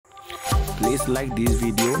Please like this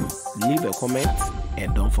video, leave a comment,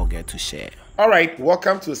 and don't forget to share. Alright,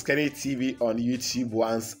 welcome to Skinny TV on YouTube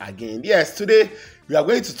once again. Yes, today we are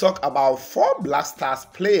going to talk about 4 Black Stars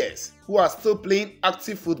players who are still playing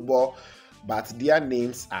active football, but their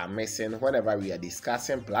names are missing whenever we are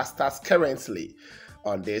discussing Black Stars currently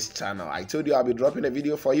on this channel. I told you I'll be dropping a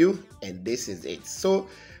video for you, and this is it. So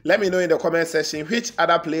let me know in the comment section which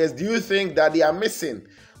other players do you think that they are missing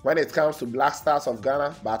when it comes to Black Stars of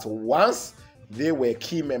Ghana, but once they were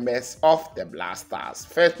key members of the Black Stars.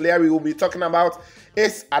 First player we will be talking about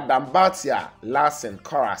is Adiyiah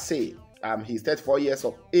Kwarasey. He's 34 years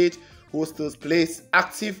of age who still plays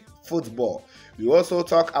active football. We also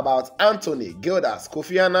talk about Anthony Gildas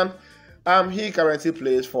Kofi Annan. He currently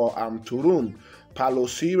plays for Turun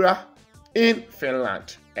Palloseura in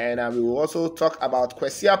Finland. And we will also talk about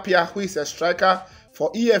Kwarasey Appiah, who is a striker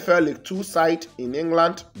for EFL League 2 side in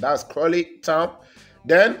England. That's Crawley Town.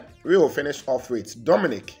 Then we will finish off with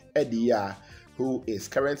Dominic Adiyiah, who is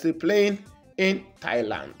currently playing in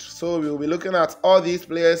Thailand. So we will be looking at all these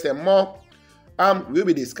players and more. We'll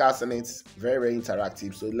be discussing it. Very, very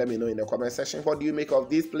interactive. So let me know in the comment section what do you make of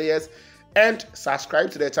these players, and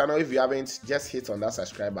subscribe to the channel if you haven't. Just hit on that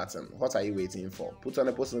subscribe button. What are you waiting for? Put on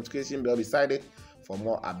the post notification bell beside it for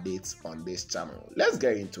more updates on this channel. Let's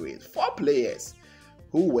get into it. 4 players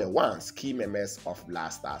who were once key members of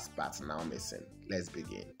Black Stars but now missing. Let's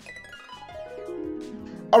begin.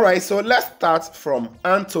 Alright, so let's start from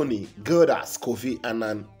Anthony Gildas Kofi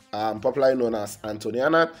Annan, popularly known as Anthony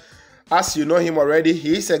Annan. As you know him already,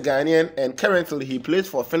 he is a Ghanaian and currently he plays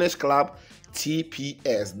for Finnish club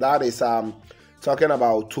TPS. That is talking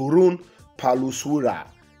about Turun Palloseura,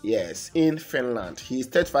 yes, in Finland. He is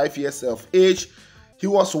 35 years of age. He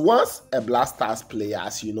was once a Black Stars player,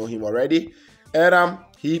 as you know him already. And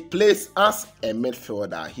he plays as a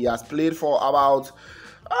midfielder. He has played for about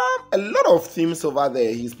a lot of teams over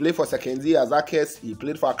there. He's played for Sekendi Azakes. He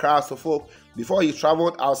played for Accra Suffolk before he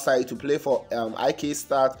traveled outside to play for IK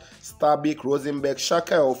Start, Starbik, Rosenberg,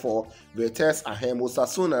 Shaka for Vitesse Ahem,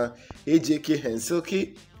 Osasuna, AJK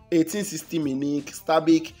Helsinki, 1860 Munich,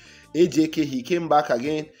 Starbik, AJK. He came back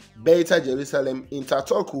again, Beta Jerusalem,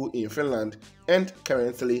 Intertoku in Finland, and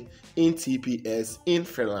currently in TPS in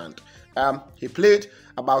Finland. He played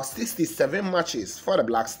about 67 matches for the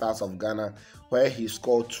Black Stars of Ghana, where he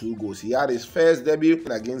scored 2 goals. He had his first debut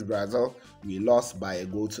against Brazil. We lost by a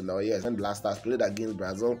goal to 0. Yes, when Black Stars played against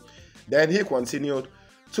Brazil. Then he continued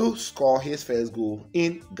to score his first goal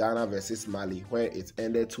in Ghana versus Mali, where it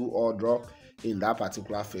ended 2-2 draw in that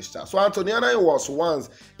particular fixture. So Anthony Annan was once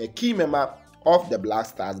a key member of the Black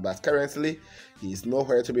Stars, but currently he is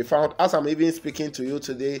nowhere to be found. As I'm even speaking to you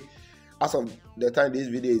today, as of the time this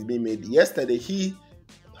video is being made, yesterday he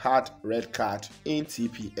had red card in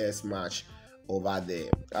TPS match over there.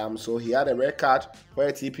 So he had a red card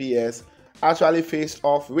where TPS actually faced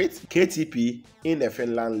off with KTP in the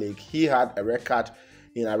Finland League. He had a red card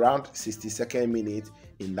in around 62nd minute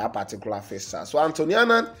in that particular fixture. So Anthony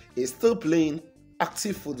Annan is still playing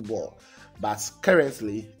active football, but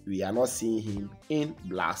currently we are not seeing him in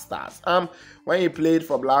Black Stars. When he played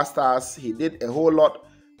for Black Stars, he did a whole lot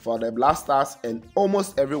for the Black Stars, and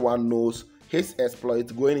almost everyone knows his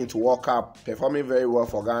exploit going into World Cup, performing very well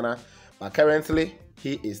for Ghana. But currently,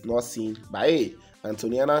 he is not seen. But hey,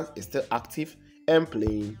 Anthony Annan is still active and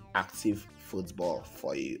playing active football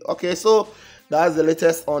for you. Okay, so that's the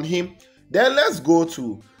latest on him. Then let's go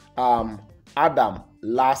to Adiyiah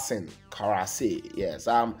Kwarasey. Yes,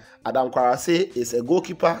 Adiyiah Kwarasey is a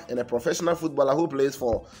goalkeeper and a professional footballer who plays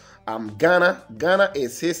for Ghana. Ghana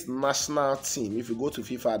is his national team. If you go to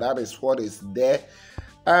FIFA, that is what is there.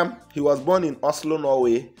 He was born in Oslo,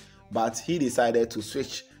 Norway, but he decided to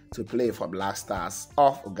switch to play for Black Stars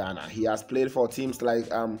of Ghana. He has played for teams like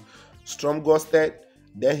Strømsgodset.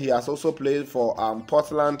 Then he has also played for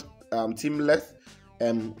Portland, Timleth,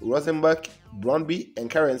 Rosenberg, Brøndby, and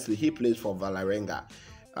currently he plays for Vålerenga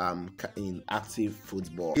in active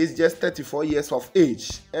football. He's just 34 years of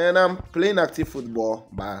age and playing active football,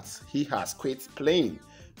 but he has quit playing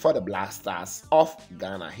for the Black Stars of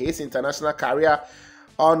Ghana. His international career,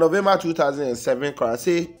 on November 2007,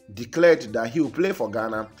 Kwarasey declared that he will play for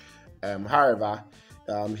Ghana. However,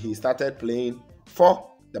 he started playing for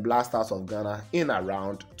the Black Stars of Ghana in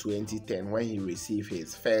around 2010 when he received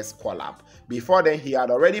his first call-up. Before then, he had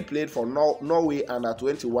already played for Norway under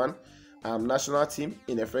 21 national team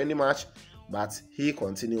in a friendly match, but he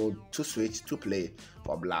continued to switch to play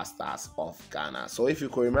for Black Stars of Ghana. So if you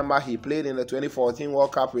could remember, he played in the 2014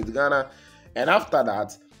 World Cup with Ghana, and after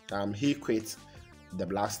that, he quit the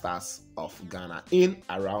Black Stars of Ghana in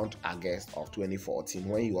around August of 2014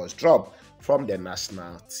 when he was dropped from the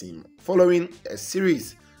national team following a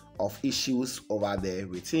series of issues over there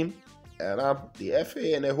with him and the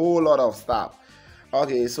FA and a whole lot of stuff.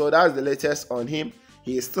 Okay, so that's the latest on him.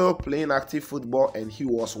 He is still playing active football and he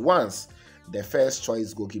was once the first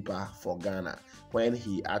choice goalkeeper for Ghana when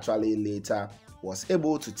he actually later was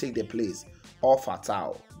able to take the place of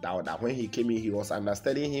Appiah. That when he came in, he was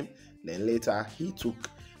understudying him. Then later he took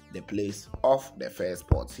the place of the first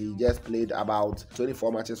spot. He just played about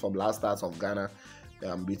 24 matches for Black Stars of Ghana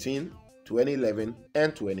between 2011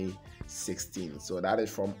 and 2016. So that is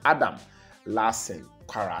from Adam Larson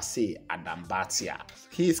Kwarasey Appiah.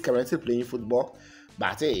 He is currently playing football,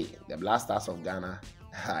 but hey, the Black Stars of Ghana,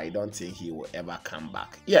 I don't think he will ever come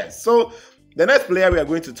back. Yes, so the next player we are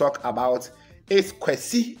going to talk about is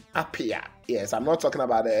Kwarasey Appiah. Yes, I'm not talking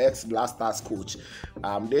about the ex-Black Stars coach.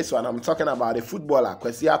 This one, I'm talking about a footballer,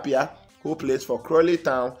 Kwarasey Appiah, who plays for Crawley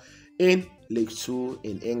Town in League 2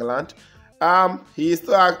 in England. He is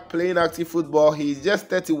still playing active football. He is just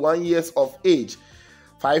 31 years of age,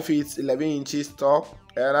 5 feet 11 inches tall,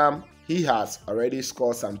 and he has already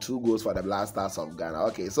scored some 2 goals for the Black Stars of Ghana.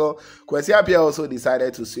 Okay, so Kwarasey Appiah also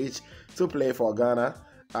decided to switch to play for Ghana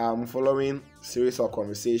following series of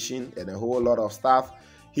conversation and a whole lot of stuff.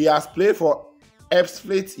 He has played for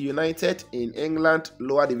Ipswich United in England,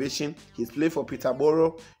 lower division. He's played for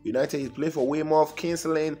Peterborough United. He's played for Weymouth, Kings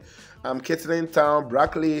Lynn, Kettering Town,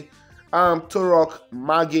 Brackley, Turok,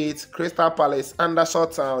 Margate, Crystal Palace, Andershaw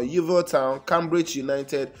Town, Yeovil Town, Cambridge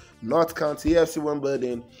United, North County, AFC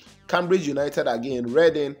Wimbledon, Cambridge United again,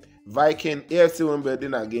 Reading, Viking, AFC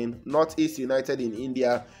Wimbledon again, North East United in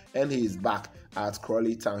India, and he is back at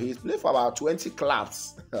Crawley Town. He's played for about 20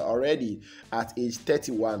 clubs already at age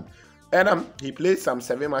 31. And he played some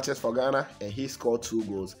 7 matches for Ghana and he scored 2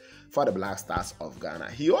 goals for the Black Stars of Ghana.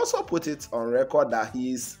 He also put it on record that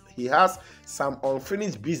he has some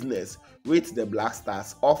unfinished business with the Black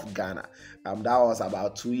Stars of Ghana. That was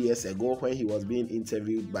about 2 years ago when he was being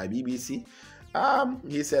interviewed by BBC.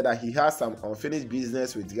 He said that he has some unfinished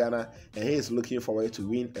business with Ghana and he is looking forward to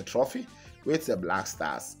win a trophy with the Black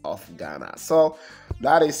Stars of Ghana. So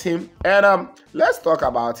that is him. And let's talk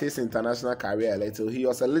about his international career a little. He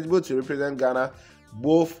was eligible to represent Ghana,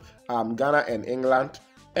 both Ghana and England.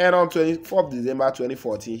 And on 24th December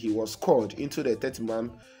 2014, he was called into the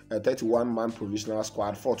 31-man provisional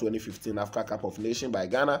squad for 2015 Africa Cup of Nations by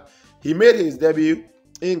Ghana. He made his debut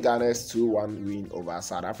in Ghana's 2-1 win over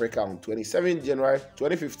South Africa on 27 January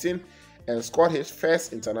 2015 and scored his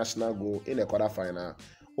first international goal in the quarterfinal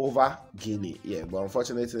over Guinea. Yeah, but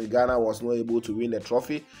unfortunately, Ghana was not able to win the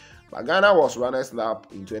trophy. But Ghana was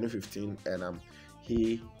runners-up in 2015, and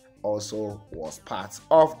he also was part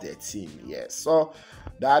of the team. Yes, so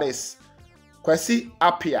that is Kwarasey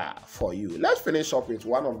Appiah for you. Let's finish up with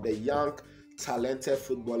one of the young, talented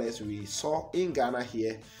footballers we saw in Ghana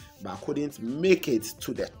here, but couldn't make it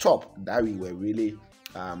to the top that we were really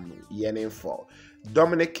yearning for.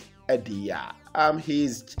 Dominic Adiyiah.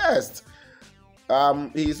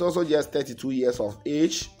 He's also just 32 years of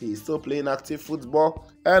age. He's still playing active football.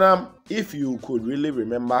 And if you could really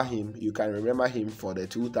remember him, you can remember him for the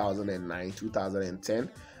 2009-2010,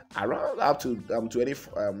 around up to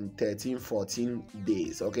 2013-14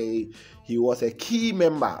 days. Okay, he was a key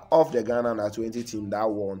member of the Ghana Under-20 team that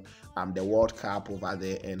won the World Cup over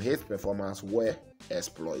there, and his performance were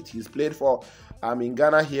exploited. He's played for in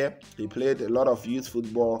Ghana here. He played a lot of youth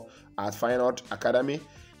football at Fine Art Academy.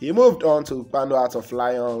 He moved on to Pando Hearts of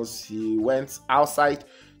Lions. He went outside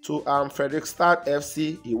to Fredrikstad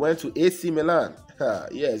FC. He went to AC Milan.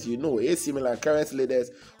 Yes, you know, AC Milan, current leaders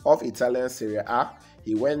of Italian Serie A.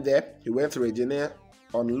 He went there. He went to Regina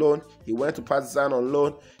on loan. He went to Partizan on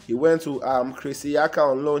loan. He went to Krisiaka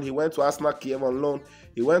on loan. He went to Arsenal Kiev on loan.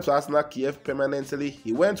 He went to Arsenal Kiev permanently.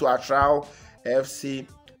 He went to Atrao FC.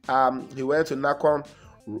 He went to Nakhon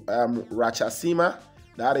Ratchasima,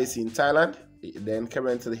 that is in Thailand. Then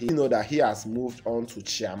currently, you know that he has moved on to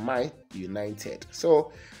Chiang Mai United.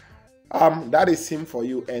 So that is him for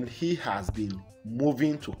you, and he has been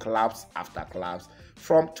moving to clubs after clubs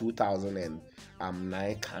from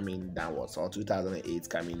 2009 coming downwards, or 2008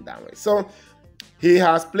 coming downwards. So he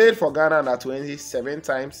has played for Ghana under 27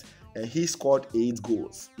 times and he scored 8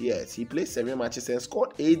 goals. Yes, he played 7 matches and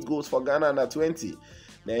scored 8 goals for Ghana under 20.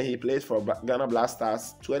 Then he played for Ghana Black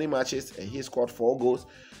Stars 20 matches and he scored 4 goals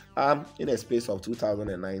in a space of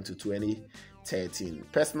 2009 to 2013.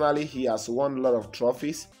 Personally, he has won a lot of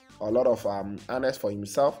trophies, a lot of honors for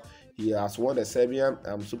himself. He has won the Serbian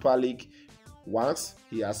Super League once.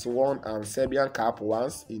 He has won Serbian Cup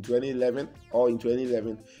once in 2011 or in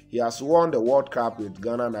 2011. He has won the World Cup with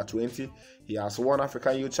Ghana under 20. He has won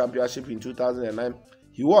African Youth Championship in 2009.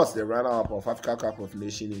 He was the runner-up of Africa Cup of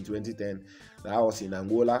Nations in 2010. That was in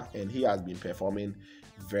Angola, and he has been performing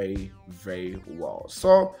very, very well.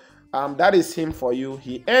 So that is him for you.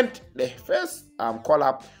 He earned the first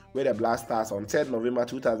call-up with the Black Stars on 3rd November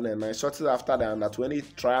 2009, shortly after the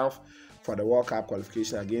under-20 triumph for the World Cup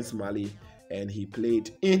qualification against Mali, and he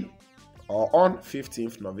played on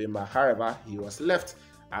 15th November. However, he was left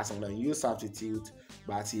as an unused substitute,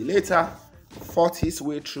 but he later fought his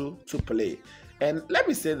way through to play. And let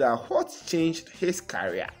me say that what changed his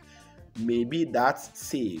career may be that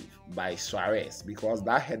save by Suarez, because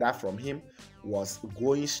that header from him was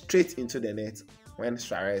going straight into the net when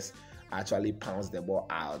Suarez actually pounced the ball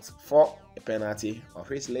out for a penalty, of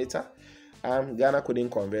which later Ghana couldn't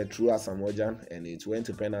convert through Asamoah, and it went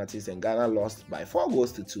to penalties, and Ghana lost by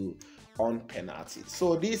 4-2 on penalties.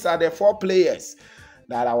 So these are the 4 players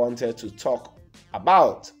that I wanted to talk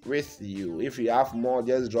about with you. If you have more,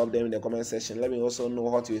 just drop them in the comment section. Let me also know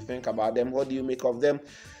what you think about them. What do you make of them?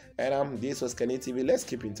 And this was Kenny TV. Let's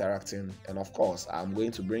keep interacting, and of course I'm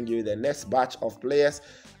going to bring you the next batch of players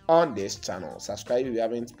on this channel. Subscribe if you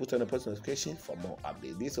haven't, put on a post notification for more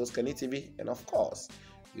updates. This was Kenny TV, and of course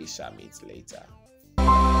we shall meet later.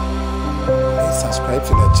 Please subscribe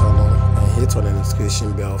to the channel and hit on the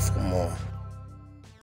notification bell for more.